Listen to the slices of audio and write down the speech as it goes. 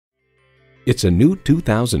It's a new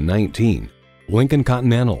 2019 Lincoln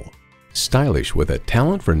Continental. Stylish with a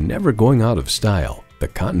talent for never going out of style, the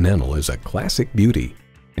Continental is a classic beauty.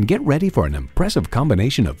 And get ready for an impressive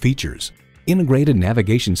combination of features. Integrated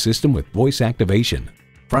navigation system with voice activation,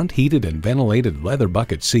 front heated and ventilated leather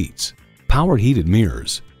bucket seats, power heated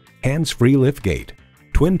mirrors, hands-free liftgate,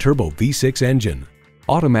 twin-turbo V6 engine,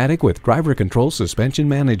 automatic with driver control suspension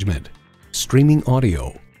management, streaming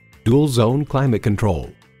audio, dual-zone climate control,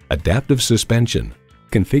 adaptive suspension,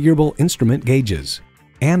 configurable instrument gauges,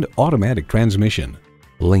 and automatic transmission.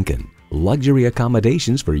 Lincoln, luxury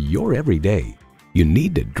accommodations for your everyday. You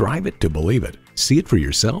need to drive it to believe it. See it for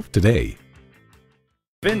yourself today.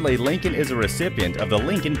 Findlay Lincoln is a recipient of the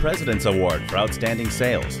Lincoln President's Award for Outstanding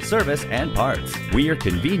Sales, Service, and Parts. We are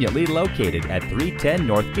conveniently located at 310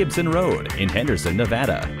 North Gibson Road in Henderson,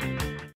 Nevada.